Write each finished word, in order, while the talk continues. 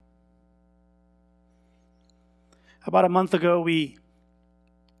About a month ago, we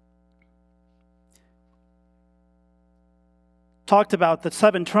talked about the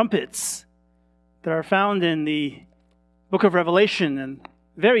 7 trumpets that are found in the book of Revelation, and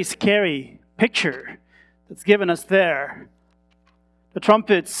very scary picture that's given us there. The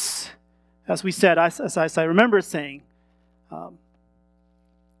trumpets, as we said, as I remember saying a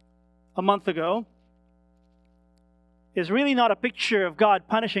month ago, is really not a picture of God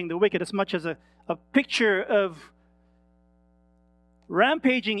punishing the wicked as much as a picture of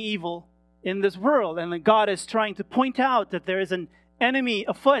rampaging evil in this world. And that God is trying to point out that there is an enemy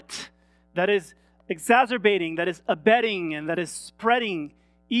afoot that is exacerbating, that is abetting, and that is spreading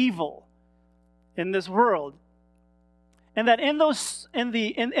evil in this world. And that in those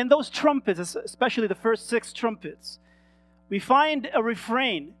trumpets, especially the first 6 trumpets, we find a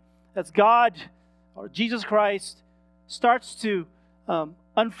refrain as God or Jesus Christ starts to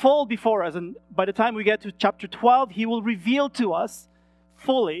unfold before us. And by the time we get to chapter 12, he will reveal to us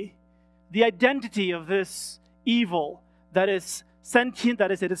fully the identity of this evil that is sentient,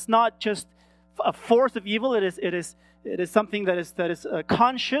 that is, it is not just a force of evil, it is something that is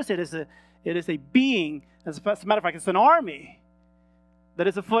conscious, it is a being. As a matter of fact, it's an army that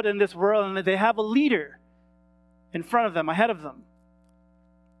is afoot in this world, and they have a leader in front of them, ahead of them.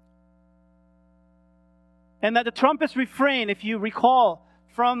 And that the trumpets refrain, if you recall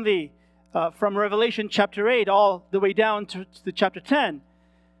from Revelation chapter 8 all the way down to chapter 10,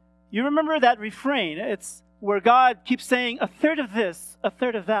 you remember that refrain. It's where God keeps saying a third of this, a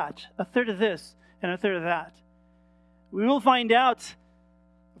third of that, a third of this, and a third of that. We will find out,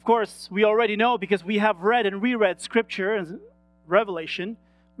 of course, we already know because we have read and reread Scripture and Revelation.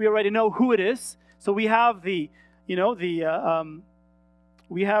 We already know who it is. So we have the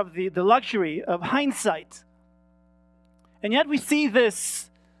luxury of hindsight. And yet we see this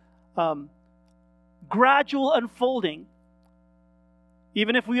gradual unfolding.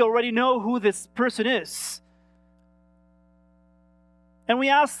 Even if we already know who this person is. And we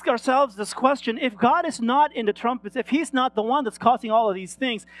ask ourselves this question, if God is not in the trumpets, if he's not the one that's causing all of these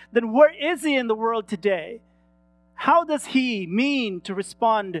things, then where is he in the world today? How does he mean to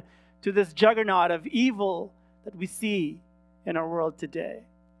respond to this juggernaut of evil that we see in our world today?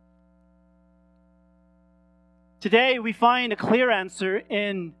 Today we find a clear answer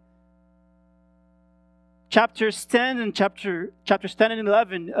in chapters 10 and chapters 10 and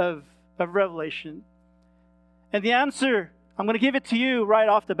 11 of Revelation. And the answer, I'm going to give it to you right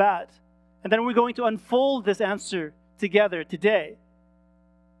off the bat. And then we're going to unfold this answer together today.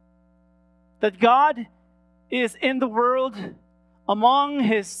 That God is in the world among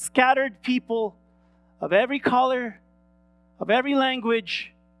his scattered people of every color, of every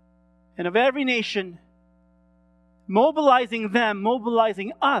language, and of every nation, mobilizing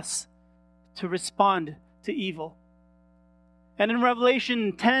us to respond to evil. And in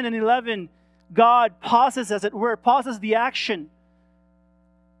Revelation 10 and 11, God pauses the action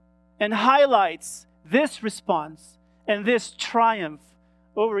and highlights this response and this triumph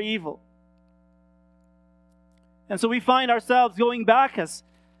over evil. And so we find ourselves going back, as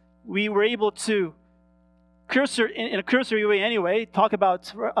we were able to in a cursory way anyway, talk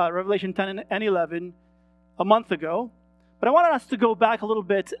about Revelation 10 and 11 a month ago. But I wanted us to go back a little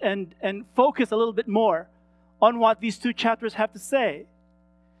bit and focus a little bit more on what these 2 chapters have to say.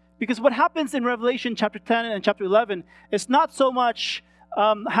 Because what happens in Revelation chapter 10 and chapter 11 is not so much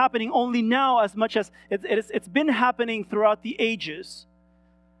happening only now as much as it's been happening throughout the ages.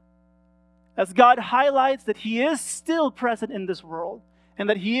 As God highlights that he is still present in this world and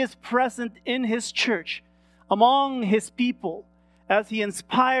that he is present in his church, among his people, as he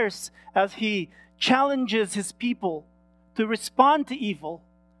inspires, as he challenges his people to respond to evil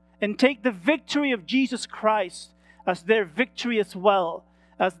and take the victory of Jesus Christ as their victory as well,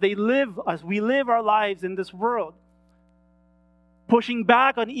 as we live our lives in this world, pushing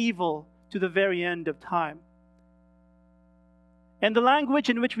back on evil to the very end of time. And the language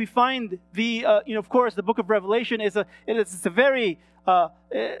in which we find of course, the book of Revelation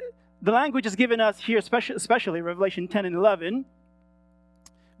the language is given us here, especially Revelation 10 and 11,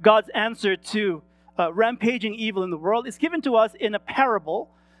 God's answer to rampaging evil in the world is given to us in a parable,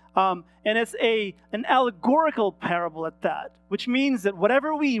 and it's an allegorical parable at that, which means that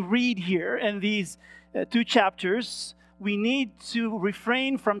whatever we read here in these 2 chapters, we need to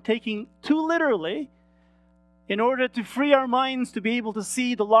refrain from taking too literally in order to free our minds to be able to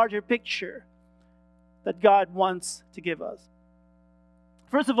see the larger picture that God wants to give us.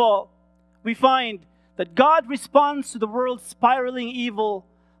 First of all, we find that God responds to the world's spiraling evil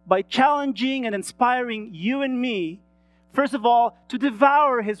by challenging and inspiring you and me, first of all, to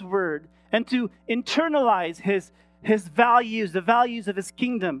devour his word and to internalize his values, the values of his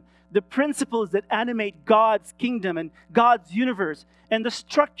kingdom, the principles that animate God's kingdom and God's universe, and the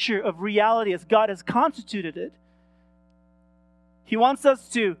structure of reality as God has constituted it. He wants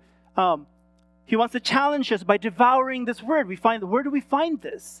to challenge us by devouring this word. Where do we find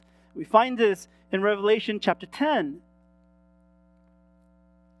this? We find this in Revelation chapter 10.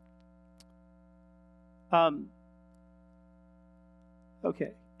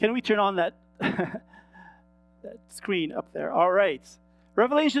 Okay, can we turn on that, that screen up there? All right.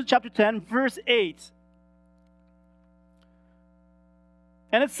 Revelation chapter 10, verse 8.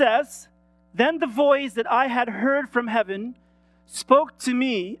 And it says, "Then the voice that I had heard from heaven spoke to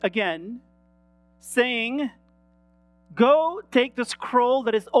me again, saying, 'Go, take the scroll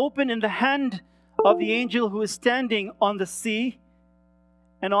that is open in the hand of the angel who is standing on the sea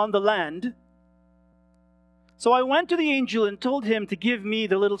and on the land.' So I went to the angel and told him to give me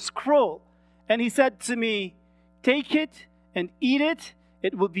the little scroll. And he said to me, 'Take it and eat it.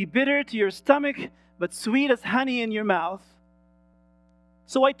 It will be bitter to your stomach, but sweet as honey in your mouth.'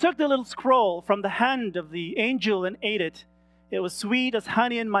 So I took the little scroll from the hand of the angel and ate it. It was sweet as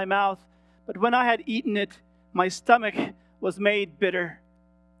honey in my mouth, but when I had eaten it, my stomach was made bitter."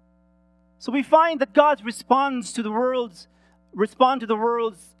 So we find that God responds to the world's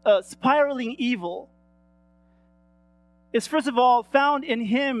spiraling evil is first of all found in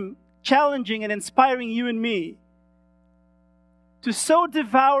him challenging and inspiring you and me to so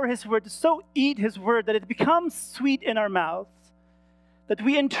devour his word, to so eat his word that it becomes sweet in our mouths, that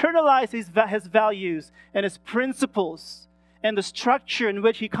we internalize his values and his principles and the structure in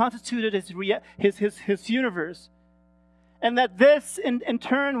which he constituted his universe. And that this in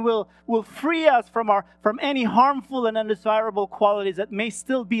turn will free us from any harmful and undesirable qualities that may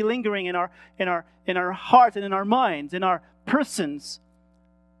still be lingering in our hearts and in our minds, in our persons.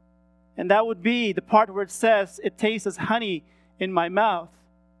 And that would be the part where it says, "It tastes as honey in my mouth."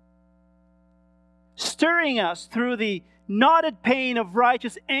 Stirring us through the knotted pain of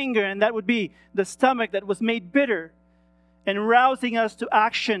righteous anger, and that would be the stomach that was made bitter, and rousing us to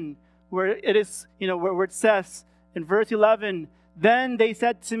action where it is, where it says, in verse 11, "Then they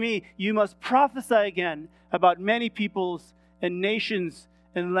said to me, 'You must prophesy again about many peoples and nations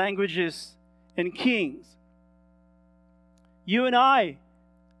and languages and kings.'" You and I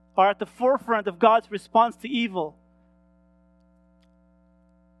are at the forefront of God's response to evil.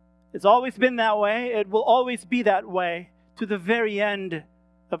 It's always been that way. It will always be that way to the very end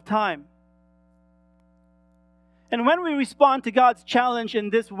of time. And when we respond to God's challenge in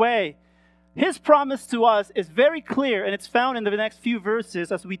this way, his promise to us is very clear, and it's found in the next few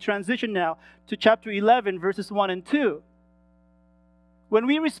verses as we transition now to chapter 11, verses 1 and 2. When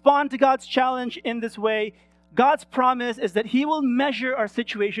we respond to God's challenge in this way, God's promise is that he will measure our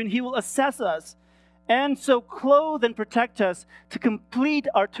situation, he will assess us, and so clothe and protect us to complete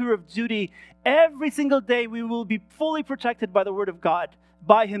our tour of duty. Every single day we will be fully protected by the word of God,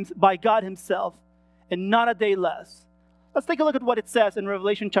 by God himself, and not a day less. Let's take a look at what it says in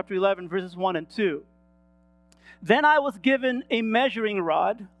Revelation chapter 11, verses 1 and 2. "Then I was given a measuring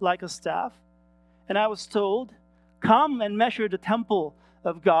rod like a staff, and I was told, 'Come and measure the temple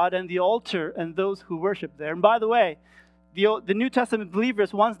of God and the altar and those who worship there.'" And by the way, the New Testament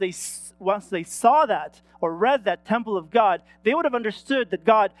believers, once they saw that or read that temple of God, they would have understood that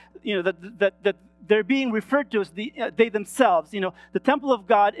God, that they're being referred to as they themselves. The temple of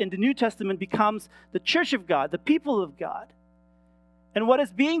God in the New Testament becomes the church of God, the people of God. And what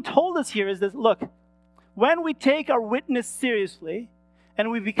is being told us here is this: look, when we take our witness seriously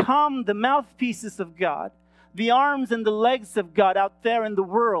and we become the mouthpieces of God, the arms and the legs of God out there in the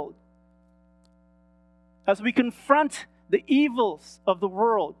world, as we confront the evils of the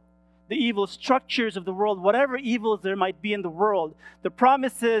world, the evil structures of the world, whatever evils there might be in the world, the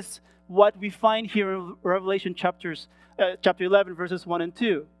promise is what we find here in Revelation chapter 11, verses 1 and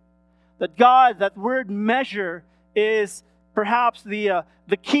 2. That God, that word measure, is perhaps the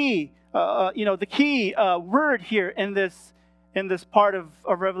key word here in this part of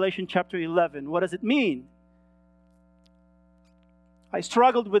Revelation chapter 11. What does it mean? I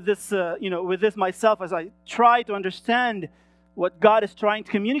struggled with this myself as I tried to understand what God is trying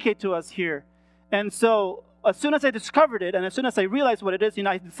to communicate to us here. And so, as soon as I discovered it, and as soon as I realized what it is,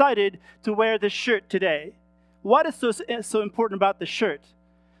 I decided to wear this shirt today. What is so important about this shirt?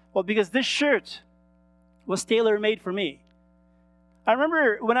 Well, because this shirt was tailor-made for me. I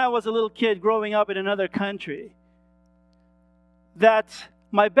remember when I was a little kid growing up in another country, that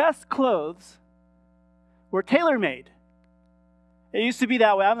my best clothes were tailor-made. It used to be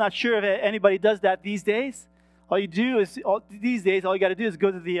that way. I'm not sure if anybody does that these days. All you do is these days, all you got to do is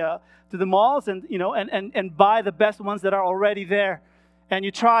go to the malls and and buy the best ones that are already there, and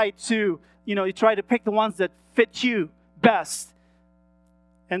you try to pick the ones that fit you best,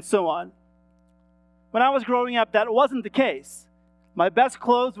 and so on. When I was growing up, that wasn't the case. My best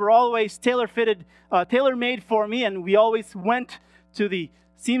clothes were always tailor-made for me, and we always went to the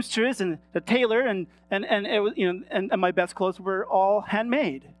seamstress and the tailor, and it was, and my best clothes were all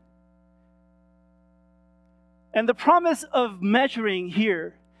handmade. And the promise of measuring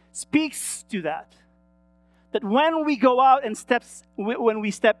here speaks to that. That when we go out and when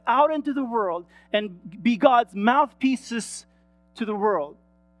we step out into the world and be God's mouthpieces to the world,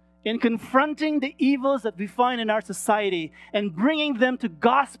 in confronting the evils that we find in our society and bringing them to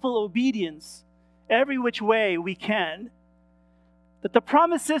gospel obedience every which way we can, that the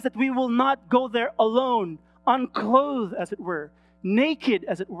promise is that we will not go there alone, unclothed as it were, naked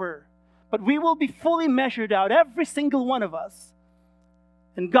as it were, but we will be fully measured out, every single one of us.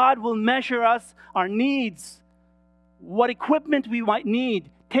 And God will measure us, our needs, what equipment we might need,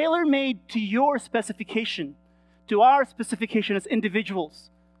 tailor-made to your specification, to our specification as individuals.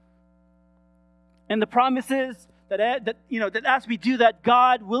 And the promise is that as we do that,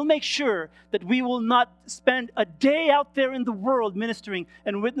 God will make sure that we will not spend a day out there in the world ministering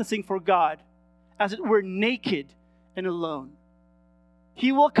and witnessing for God, as it were, naked and alone.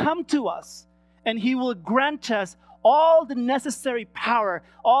 He will come to us and He will grant us all the necessary power,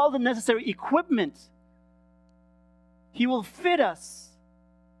 all the necessary equipment. He will fit us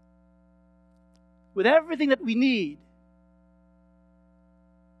with everything that we need,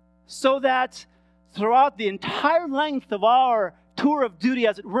 so that throughout the entire length of our tour of duty,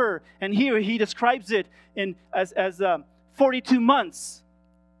 as it were, and here he describes it as 42 months.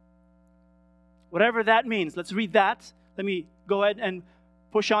 Whatever that means. Let's read that. Let me go ahead and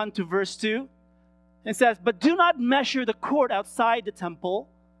push on to verse 2. It says, "But do not measure the court outside the temple.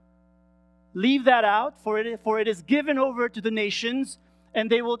 Leave that out, for it is given over to the nations, and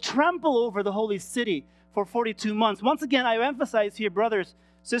they will trample over the holy city for 42 months." Once again, I emphasize here, brothers,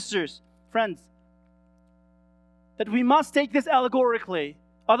 sisters, friends, that we must take this allegorically.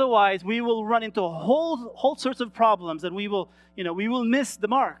 Otherwise, we will run into a whole sorts of problems, and we will miss the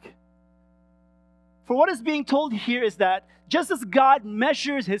mark. For what is being told here is that just as God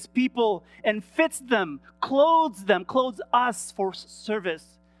measures His people and fits them, clothes us for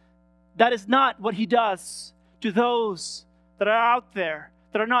service, that is not what He does to those that are out there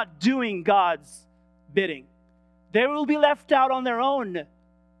that are not doing God's bidding. They will be left out on their own,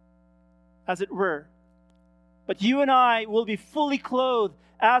 as it were. But you and I will be fully clothed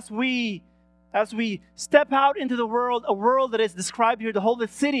as we step out into the world, a world that is described here. The holy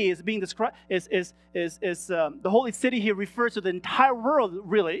city is being described. The holy city here refers to the entire world,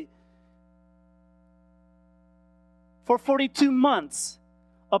 really. For 42 months,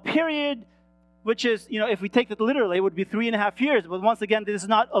 a period which is, if we take it literally, it would be 3.5 years. But once again, this is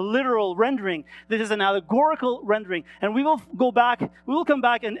not a literal rendering. This is an allegorical rendering. And we will come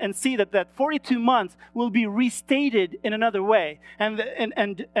back and see that 42 months will be restated in another way. And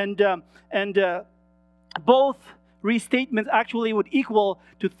both restatements actually would equal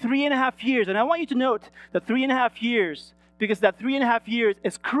to 3.5 years. And I want you to note that 3.5 years, because that 3.5 years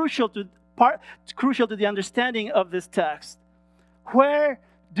is crucial to the understanding of this text. Where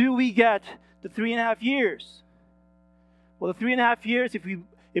do we get the 3.5 years? Well, the 3.5 years, if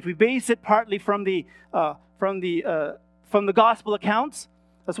we base it partly from the gospel accounts,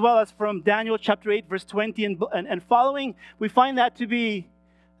 as well as from Daniel chapter 8, verse 20 and following, we find that to be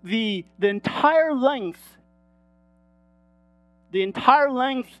the entire length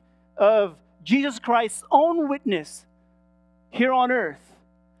of Jesus Christ's own witness here on earth,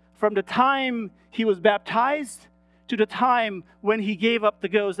 from the time He was baptized to the time when He gave up the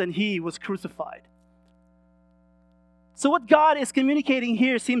ghost and He was crucified. So what God is communicating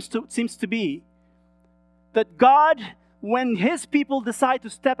here seems to be that God, when His people decide to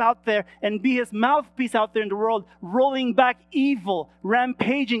step out there and be His mouthpiece out there in the world, rolling back evil,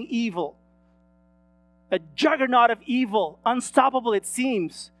 rampaging evil, a juggernaut of evil, unstoppable it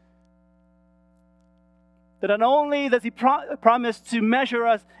seems, that not only does He promise to measure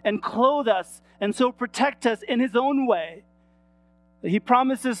us and clothe us and so protect us in His own way, He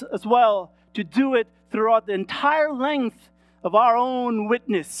promises as well to do it throughout the entire length of our own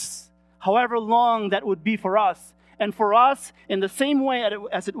witness, however long that would be for us. And for us, in the same way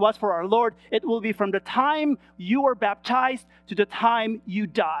as it was for our Lord, it will be from the time you are baptized to the time you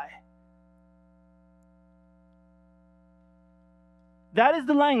die. That is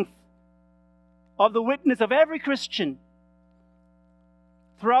the length of the witness of every Christian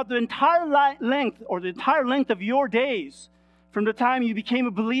throughout the entire length of your days, from the time you became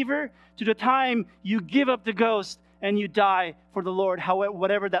a believer to the time you give up the ghost and you die for the Lord, however,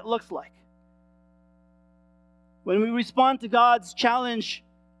 whatever that looks like. When we respond to God's challenge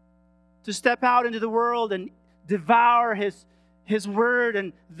to step out into the world and devour His Word,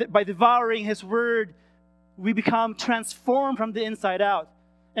 and by devouring His Word, we become transformed from the inside out.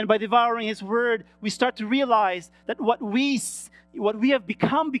 And by devouring His Word, we start to realize that what we have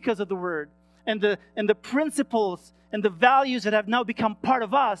become because of the Word, and the principles and the values that have now become part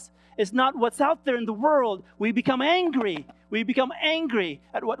of us, is not what's out there in the world. We become angry. We become angry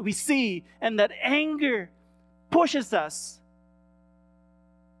at what we see, and that anger pushes us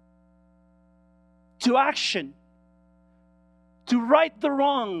to action, to right the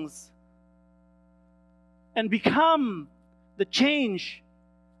wrongs, and become the change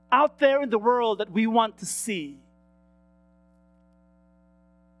out there in the world that we want to see.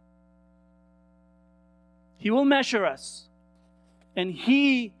 He will measure us, and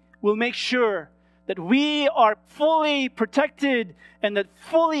He will make sure that we are fully protected and that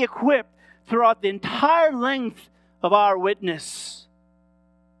fully equipped throughout the entire length of our witness,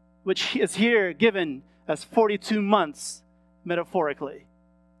 which is here given as 42 months metaphorically.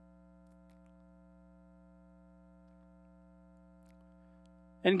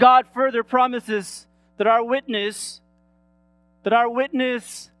 And God further promises that our witness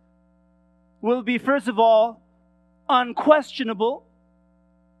will be, first of all, unquestionable,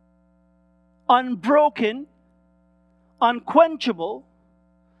 unbroken, unquenchable,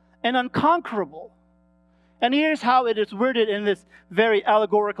 and unconquerable. And here's how it is worded in this very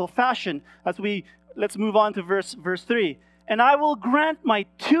allegorical fashion. Let's move on to verse 3. And I will grant my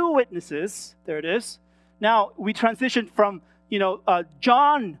 2 witnesses. There it is. Now we transitioned from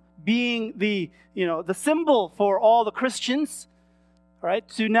John being the symbol for all the Christians, right?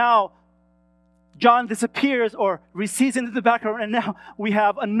 To now John disappears or recedes into the background, and now we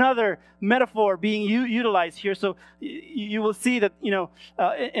have another metaphor being utilized here. So you will see that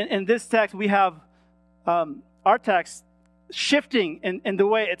in this text we have our text shifting in the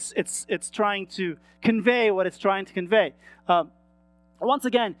way it's trying to convey what it's trying to convey. Once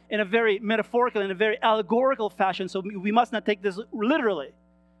again, in a very metaphorical, in a very allegorical fashion, so we must not take this literally.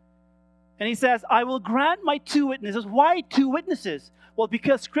 And he says, I will grant my 2 witnesses. Why 2 witnesses? Well,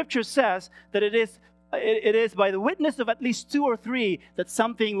 because Scripture says that it is by the witness of at least 2 or 3 that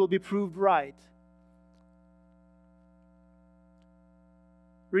something will be proved right.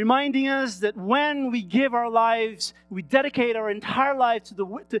 Reminding us that when we give our lives, we dedicate our entire lives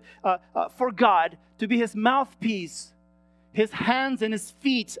for God, to be His mouthpiece, His hands and His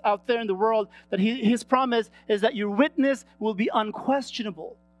feet out there in the world, that His promise is that your witness will be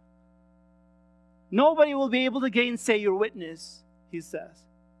unquestionable. Nobody will be able to gainsay your witness, He says.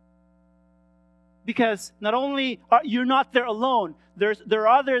 Because not only are you're not there alone, there are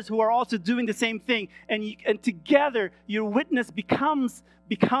others who are also doing the same thing, and together your witness becomes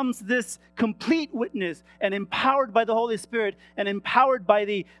this complete witness, and empowered by the Holy Spirit, and empowered by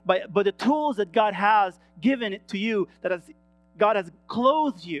the tools that God has given it to you, God has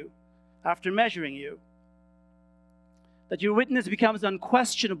clothed you after measuring you. That your witness becomes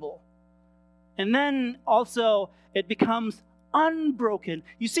unquestionable. And then also it becomes unbroken.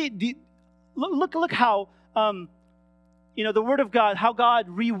 You see, look how the Word of God, how God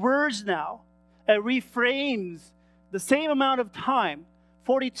rewords now, reframes the same amount of time,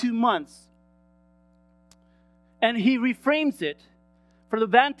 42 months, and He reframes it from the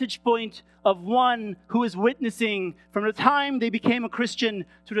vantage point of one who is witnessing from the time they became a Christian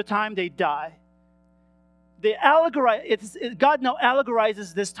to the time they die. God now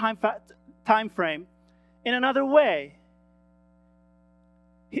allegorizes this time frame in another way.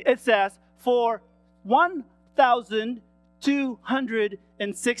 It says, for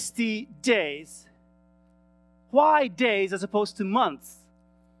 1,260 days. Why days as opposed to months?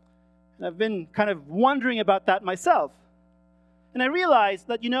 And I've been kind of wondering about that myself. And I realized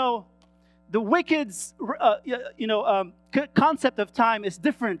that, the wicked's concept of time is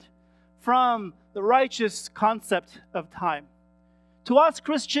different from the righteous concept of time. To us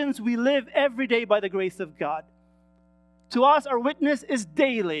Christians, we live every day by the grace of God. To us, our witness is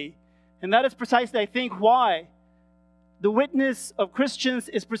daily. And that is precisely, I think, why the witness of Christians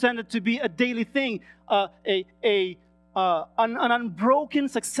is presented to be a daily thing, an unbroken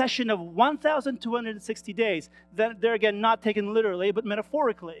succession of 1,260 days. They're again not taken literally, but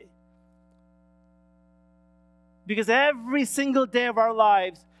metaphorically. Because every single day of our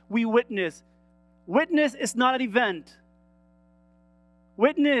lives, we witness. Witness is not an event.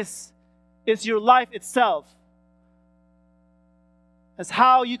 Witness is your life itself. as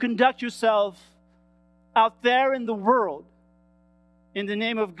how you conduct yourself out there in the world in the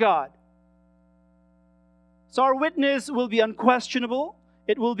name of God. So our witness will be unquestionable.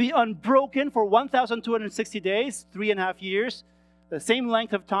 It will be unbroken for 1,260 days, 3.5 years, the same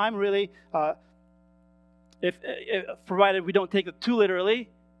length of time, really, if provided we don't take it too literally,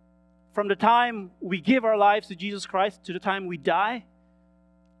 from the time we give our lives to Jesus Christ to the time we die.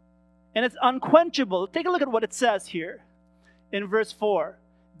 And it's unquenchable. Take a look at what it says here in verse 4.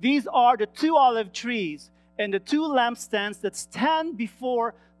 These are the 2 olive trees and the 2 lampstands that stand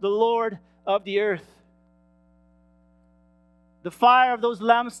before the Lord of the earth. The fire of those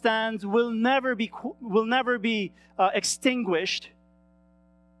lampstands will never be extinguished.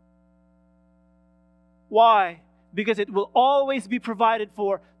 Why? Because it will always be provided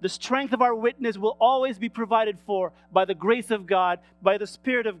for. The strength of our witness will always be provided for by the grace of God, by the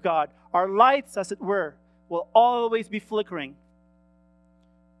Spirit of God. Our lights, as it were, will always be flickering.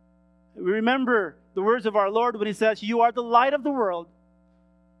 We remember the words of our Lord when He says, "You are the light of the world."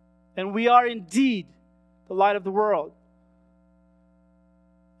 And we are indeed the light of the world.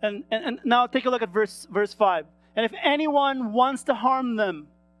 And now take a look at verse 5. And if anyone wants to harm them,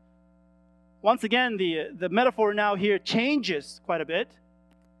 once again, the metaphor now here changes quite a bit,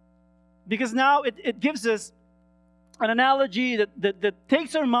 because now it gives us an analogy that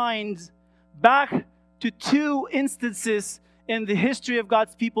takes our minds back to 2 instances in the history of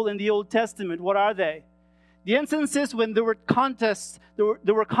God's people in the Old Testament. What are they? The instances when there were contests,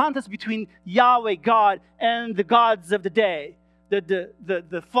 there were contests between Yahweh, God, and the gods of the day,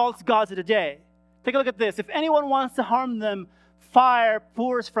 the false gods of the day. Take a look at this. If anyone wants to harm them, fire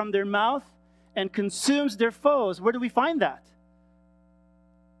pours from their mouth and consumes their foes. Where do we find that?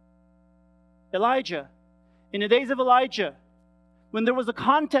 Elijah. In the days of Elijah, when there was a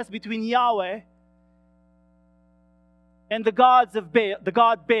contest between Yahweh and the gods of Baal, the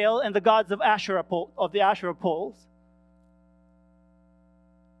god Baal and the gods of Asherah, of the Asherah poles.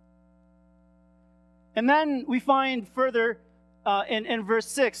 And then we find further in verse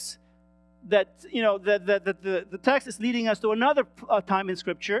 6 that the text is leading us to another time in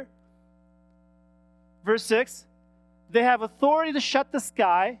Scripture. Verse 6, they have authority to shut the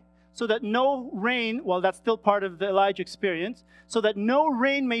sky so that no rain, well, that's still part of the Elijah experience, so that no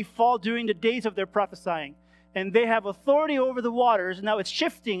rain may fall during the days of their prophesying. And they have authority over the waters. Now it's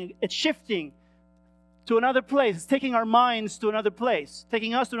shifting to another place. It's taking our minds to another place,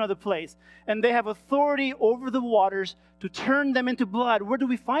 taking us to another place. And they have authority over the waters to turn them into blood. Where do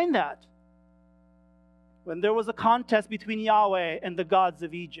we find that? When there was a contest between Yahweh and the gods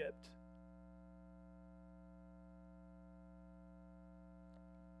of Egypt.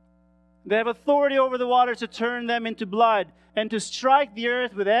 They have authority over the waters to turn them into blood and to strike the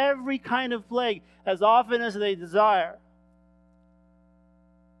earth with every kind of plague as often as they desire.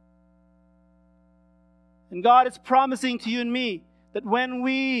 And God is promising to you and me that when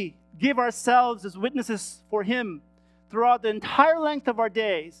we give ourselves as witnesses for Him throughout the entire length of our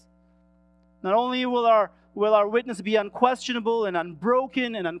days, not only will our witness be unquestionable and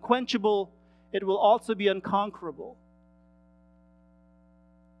unbroken and unquenchable, it will also be unconquerable.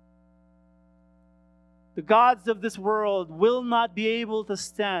 The gods of this world will not be able to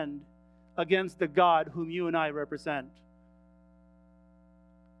stand against the God whom you and I represent.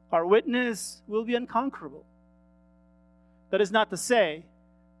 Our witness will be unconquerable. That is not to say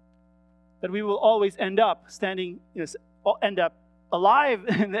that we will always end up alive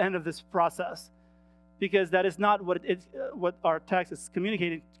in the end of this process, because that is not what our text is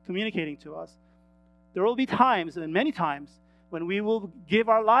communicating to us. There will be times, and many times, when we will give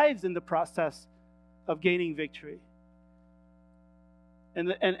our lives in the process of gaining victory.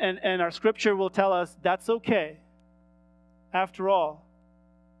 And our scripture will tell us that's okay. After all,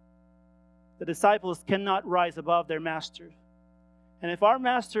 the disciples cannot rise above their master. And if our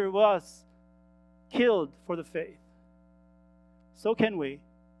master was killed for the faith, so can we.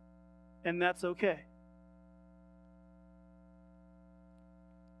 And that's okay.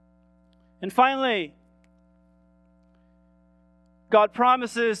 And finally, God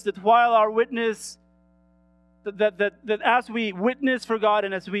promises that while our witness, that as we witness for God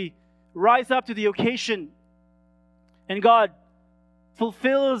and as we rise up to the occasion, and God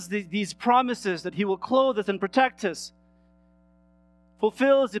fulfills these promises that He will clothe us and protect us,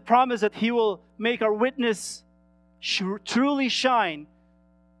 fulfills the promise that He will make our witness truly shine.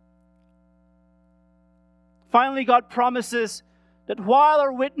 Finally, God promises that while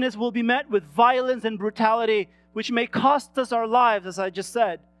our witness will be met with violence and brutality, which may cost us our lives, as I just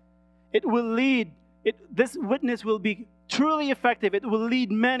said, this witness will be truly effective. It will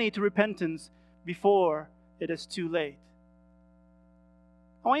lead many to repentance before it is too late.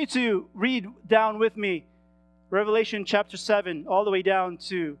 I want you to read down with me Revelation chapter 7 all the way down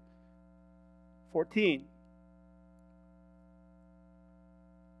to 14.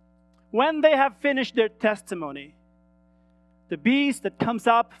 When they have finished their testimony, the beast that comes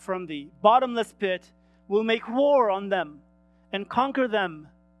up from the bottomless pit will make war on them and conquer them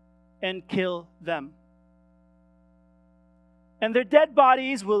and kill them. And their dead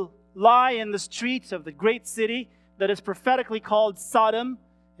bodies will lie in the streets of the great city that is prophetically called Sodom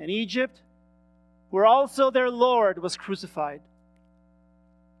and Egypt, where also their Lord was crucified.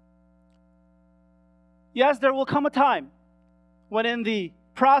 Yes, there will come a time when in the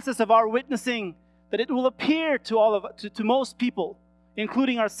process of our witnessing that it will appear to most people,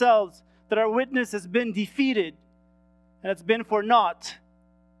 including ourselves, that our witness has been defeated and it's been for naught.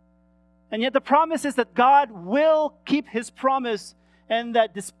 And yet the promise is that God will keep His promise, and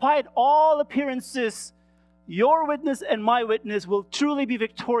that despite all appearances, your witness and my witness will truly be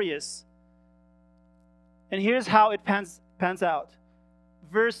victorious. And here's how it pans out.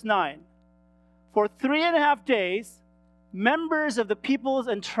 Verse 9. For 3.5 days, members of the peoples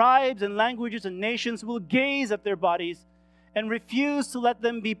and tribes and languages and nations will gaze at their bodies and refuse to let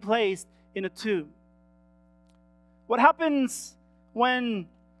them be placed in a tomb. What happens when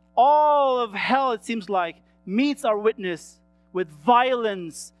all of hell, it seems like, meets our witness with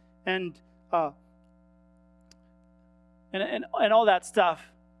violence and all that stuff?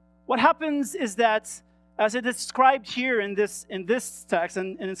 What happens is that, as it is described here in this text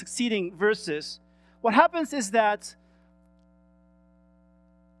and in succeeding verses, what happens is that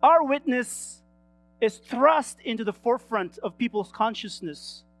our witness is thrust into the forefront of people's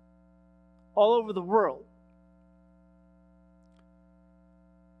consciousness all over the world.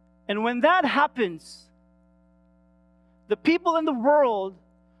 And when that happens, the people in the world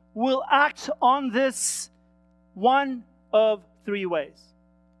will act on this one of three ways.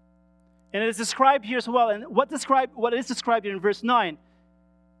 And it is described here as well. And what is described here in verse 9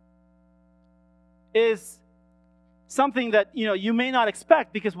 is something that you may not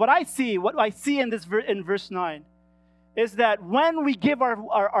expect, because what I see in verse 9 is that when we give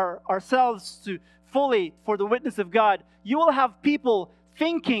ourselves to fully for the witness of God, you will have people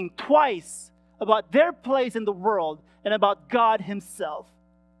thinking twice about their place in the world and about God Himself.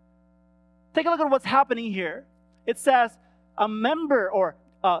 Take a look at what's happening here. It says a member or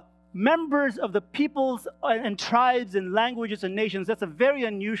members of the peoples and tribes and languages and nations. That's a very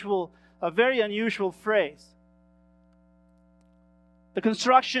unusual phrase. The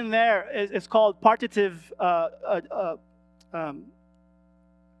construction there is called partitive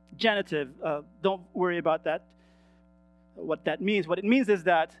genitive. Don't worry about that. What that means. What it means is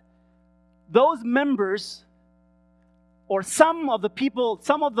that those members, or some of the people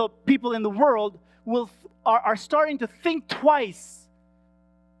in the world are starting to think twice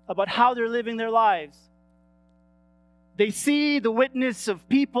about how they're living their lives. They see the witness of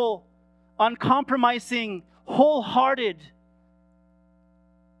people, uncompromising, wholehearted,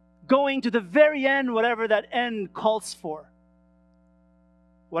 going to the very end, whatever that end calls for.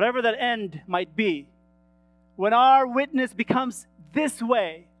 Whatever that end might be. When our witness becomes this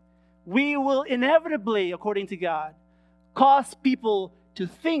way, we will inevitably, according to God, cause people to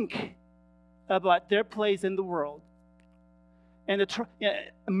think about their place in the world. And the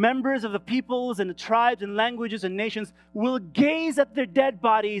members of the peoples and the tribes and languages and nations will gaze at their dead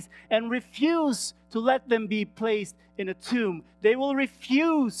bodies and refuse to let them be placed in a tomb. They will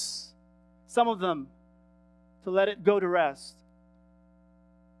refuse, some of them, to let it go to rest.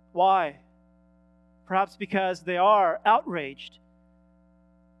 Why? Perhaps because they are outraged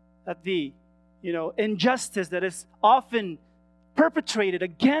at the injustice that is often perpetrated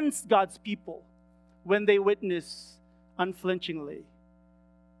against God's people when they witness unflinchingly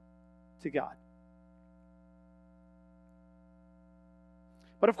to God.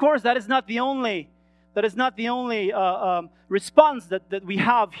 But of course, that is not the only response that we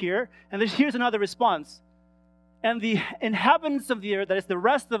have here. And here's another response. And the inhabitants of the earth, that is the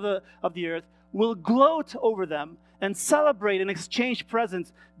rest of the earth, will gloat over them and celebrate and exchange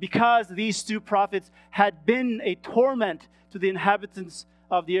presents, because these two prophets had been a torment to the inhabitants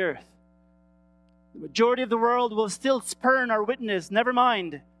of the earth. The majority of the world will still spurn our witness. Never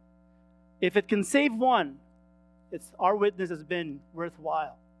mind. If it can save one, our witness has been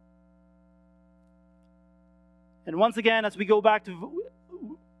worthwhile. And once again, as we go back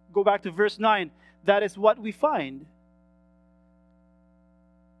to verse 9, that is what we find.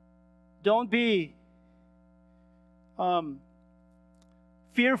 Don't be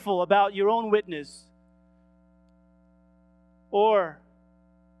fearful about your own witness, or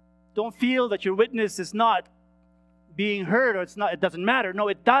don't feel that your witness is not being heard or it doesn't matter. No,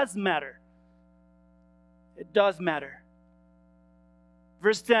 it does matter. It does matter.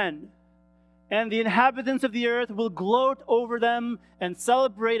 Verse 10, and the inhabitants of the earth will gloat over them and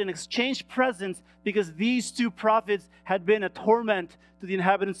celebrate and exchange presents because these two prophets had been a torment to the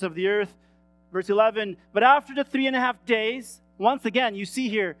inhabitants of the earth. Verse 11, but after the 3.5 days, once again, you see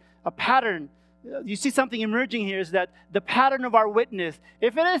here a pattern. You see something emerging here is that the pattern of our witness,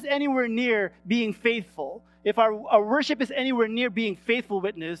 if it is anywhere near being faithful, if our worship is anywhere near being faithful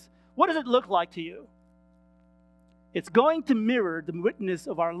witness, what does it look like to you? It's going to mirror the witness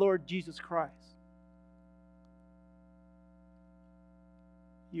of our Lord Jesus Christ.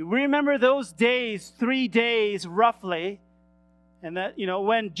 You remember those days, 3 days roughly, and that,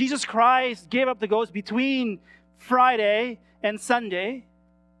 when Jesus Christ gave up the ghost between Friday and Sunday,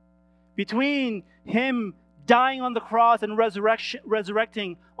 between him dying on the cross and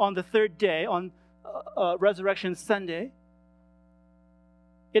resurrecting on the third day, on Resurrection Sunday,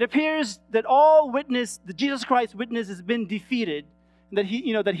 it appears that the Jesus Christ witness has been defeated, that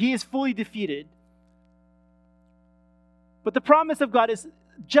he is fully defeated. But the promise of God is,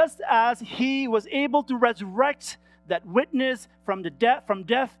 just as he was able to resurrect that witness from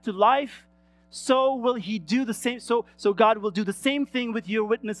death to life, so will he do the same. So God will do the same thing with your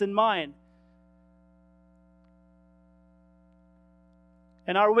witness and mine.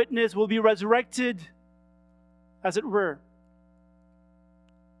 And our witness will be resurrected, as it were,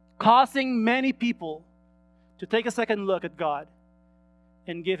 causing many people to take a second look at God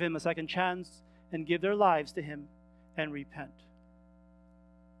and give him a second chance and give their lives to him and repent.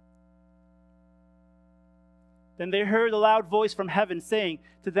 Then they heard a loud voice from heaven saying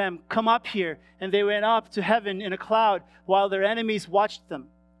to them, come up here. And they went up to heaven in a cloud while their enemies watched them.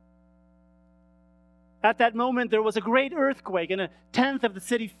 At that moment, there was a great earthquake, and 1/10 of the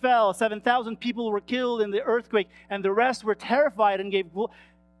city fell. 7,000 people were killed in the earthquake, and the rest were terrified and gave.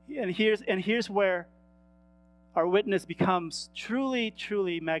 And here's where our witness becomes truly,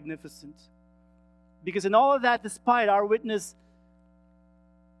 truly magnificent. Because in all of that, despite our witness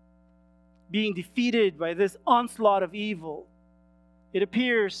being defeated by this onslaught of evil, it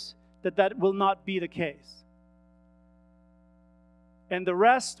appears that will not be the case. And the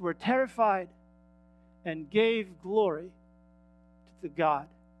rest were terrified and gave glory to the God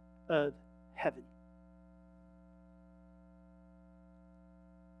of heaven.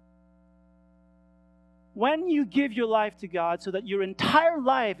 When you give your life to God so that your entire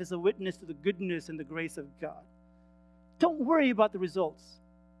life is a witness to the goodness and the grace of God, don't worry about the results.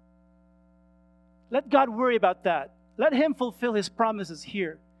 Let God worry about that. Let him fulfill his promises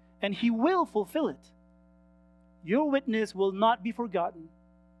here, and he will fulfill it. Your witness will not be forgotten.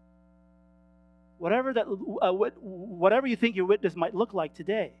 Whatever you think your witness might look like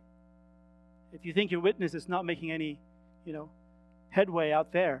today, if you think your witness is not making any, headway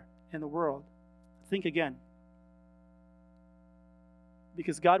out there in the world, think again.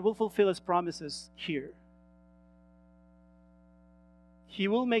 Because God will fulfill his promises here. He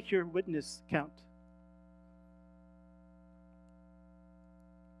will make your witness count.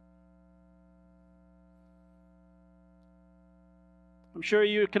 I'm sure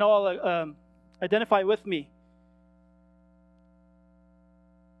you can all identify with me.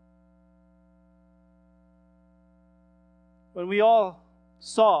 When we all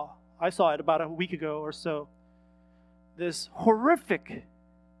I saw it about a week ago or so, this horrific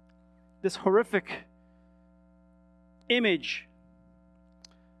image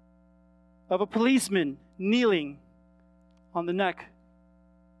of a policeman kneeling on the neck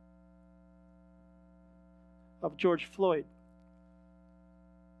of George Floyd.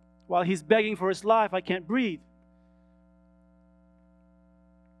 While he's begging for his life, I can't breathe.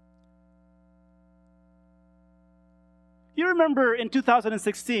 You remember in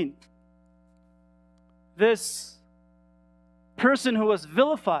 2016, this person who was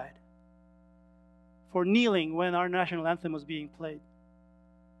vilified for kneeling when our national anthem was being played.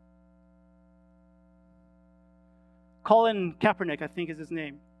 Colin Kaepernick, I think is his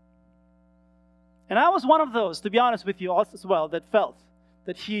name. And I was one of those, to be honest with you also as well, that felt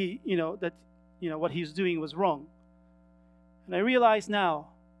that what he was doing was wrong. And I realize now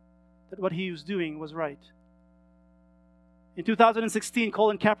that what he was doing was right. In 2016,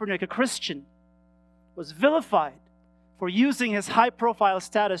 Colin Kaepernick, a Christian, was vilified for using his high-profile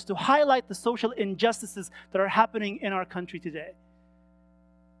status to highlight the social injustices that are happening in our country today.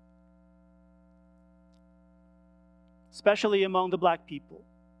 Especially among the black people.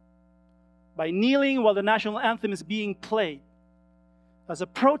 By kneeling while the national anthem is being played as a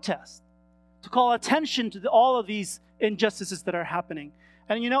protest to call attention to all of these injustices that are happening.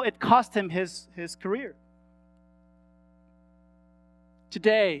 And it cost him his career.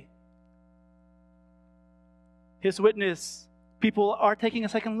 Today, his witness, people are taking a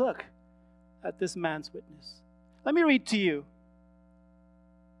second look at this man's witness. Let me read to you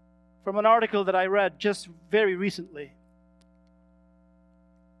from an article that I read just very recently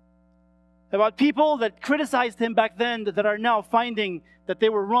about people that criticized him back then that are now finding that they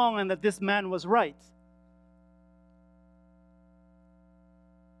were wrong and that this man was right.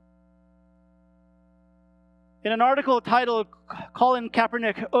 In an article titled "Colin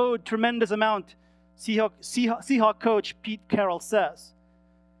Kaepernick Owed Tremendous Amount," Seahawk coach Pete Carroll says.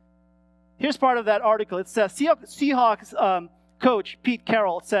 Here's part of that article. It says, Seahawks coach Pete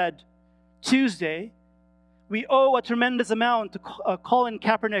Carroll said, Tuesday, "We owe a tremendous amount to Colin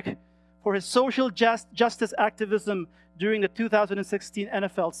Kaepernick for his social justice activism during the 2016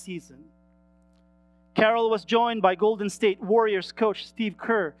 NFL season." Carroll was joined by Golden State Warriors coach Steve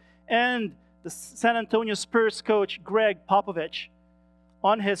Kerr and the San Antonio Spurs coach Greg Popovich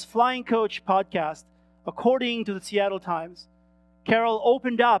on his Flying Coach podcast. According to the Seattle Times, Carroll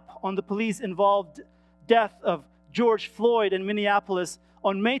opened up on the police-involved death of George Floyd in Minneapolis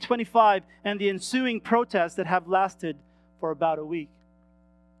on May 25 and the ensuing protests that have lasted for about a week.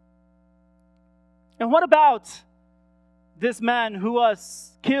 And what about this man who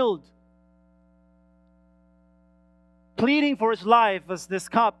was killed, pleading for his life as this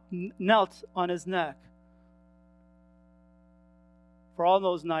cop knelt on his neck for all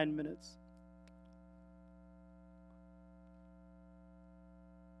those 9 minutes?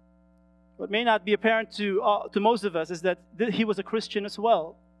 What may not be apparent to most of us is that he was a Christian as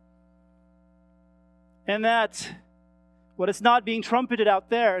well. And that what is not being trumpeted out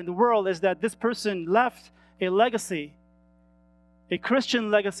there in the world is that this person left a legacy, a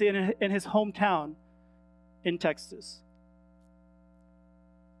Christian legacy in his hometown in Texas.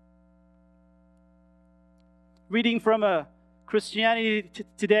 Reading from a Christianity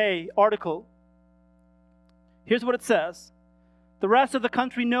Today article, here's what it says. The rest of the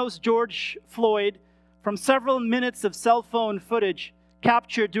country knows George Floyd from several minutes of cell phone footage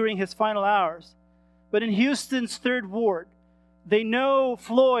captured during his final hours. But in Houston's 3rd Ward, they know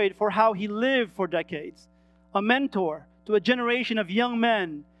Floyd for how he lived for decades, a mentor to a generation of young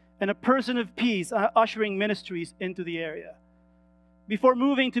men and a person of peace, ushering ministries into the area. Before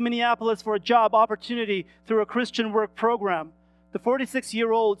moving to Minneapolis for a job opportunity through a Christian work program, the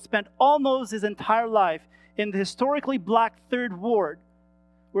 46-year-old spent almost his entire life in the historically black 3rd Ward,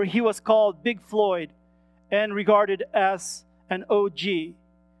 where he was called Big Floyd and regarded as an OG,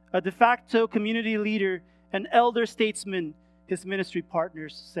 a de facto community leader and elder statesman, his ministry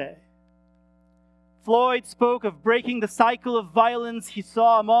partners say. Floyd spoke of breaking the cycle of violence he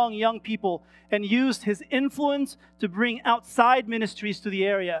saw among young people and used his influence to bring outside ministries to the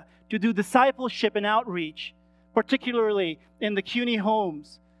area to do discipleship and outreach, particularly in the CUNY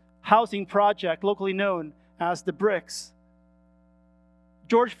Homes housing project, locally known as the Bricks.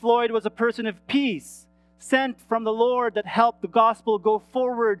 George Floyd was a person of peace, sent from the Lord that helped the gospel go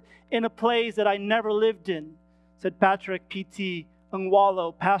forward in a place that I never lived in, said Patrick P.T.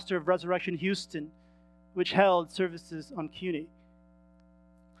 Ngwalo, pastor of Resurrection Houston, which held services on CUNY.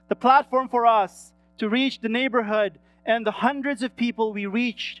 The platform for us to reach the neighborhood and the hundreds of people we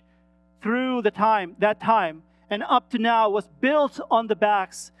reached through that time, and up to now was built on the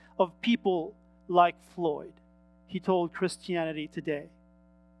backs of people like Floyd, he told Christianity Today.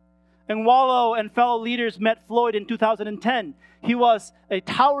 Ngwalo and fellow leaders met Floyd in 2010. He was a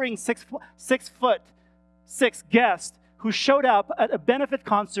towering 6'6" guest who showed up at a benefit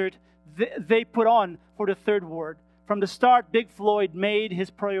concert they put on for the 3rd Ward. From the start, Big Floyd made his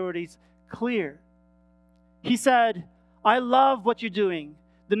priorities clear. He said, "I love what you're doing.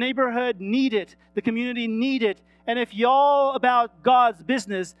 The neighborhood need it. The community need it. And if y'all about God's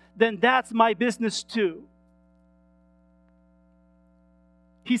business, then that's my business too."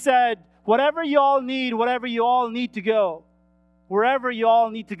 He said, wherever you all need to go, wherever you all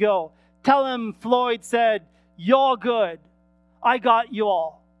need to go, tell him, Floyd said, "Y'all good. I got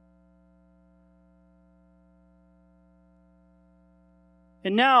y'all."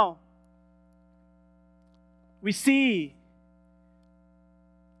 And now, we see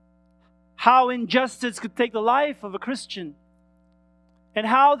how injustice could take the life of a Christian, and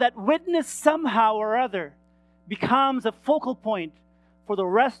how that witness somehow or other becomes a focal point for the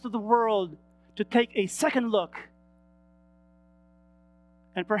rest of the world to take a second look.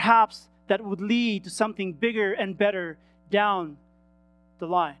 And perhaps that would lead to something bigger and better down the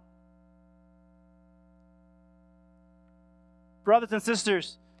line. Brothers and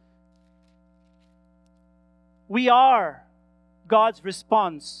sisters, we are God's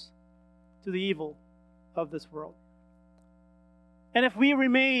response to the evil of this world. And if we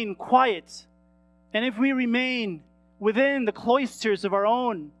remain quiet, and if we remain within the cloisters of our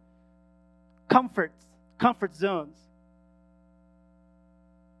own comfort zones,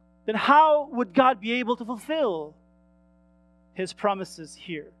 then how would God be able to fulfill His promises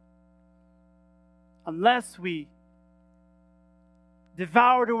here? Unless we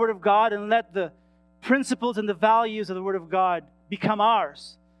devour the Word of God and let the principles and the values of the Word of God become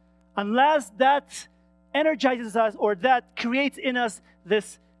ours. Unless that energizes us or that creates in us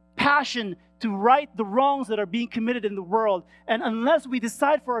this passion to right the wrongs that are being committed in the world, and unless we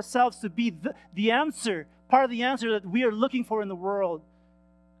decide for ourselves to be the answer, part of the answer that we are looking for in the world,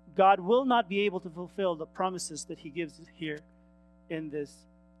 God will not be able to fulfill the promises that He gives here in this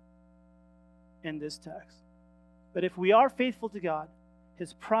text. But if we are faithful to God,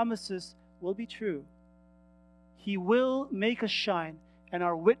 His promises will be true. He will make us shine, and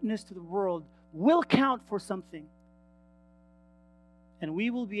our witness to the world will count for something. And we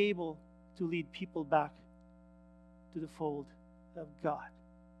will be able to lead people back to the fold of God.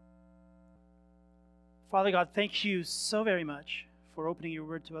 Father God, thank you so very much for opening your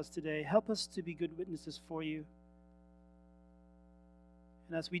word to us today. Help us to be good witnesses for you.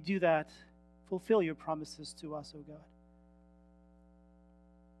 And as we do that, fulfill your promises to us, O God.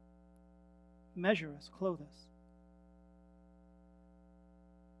 Measure us, clothe us.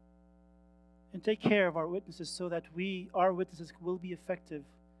 And take care of our witnesses so that our witnesses will be effective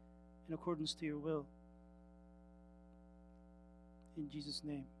in accordance to your will. In Jesus'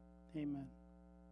 name, amen.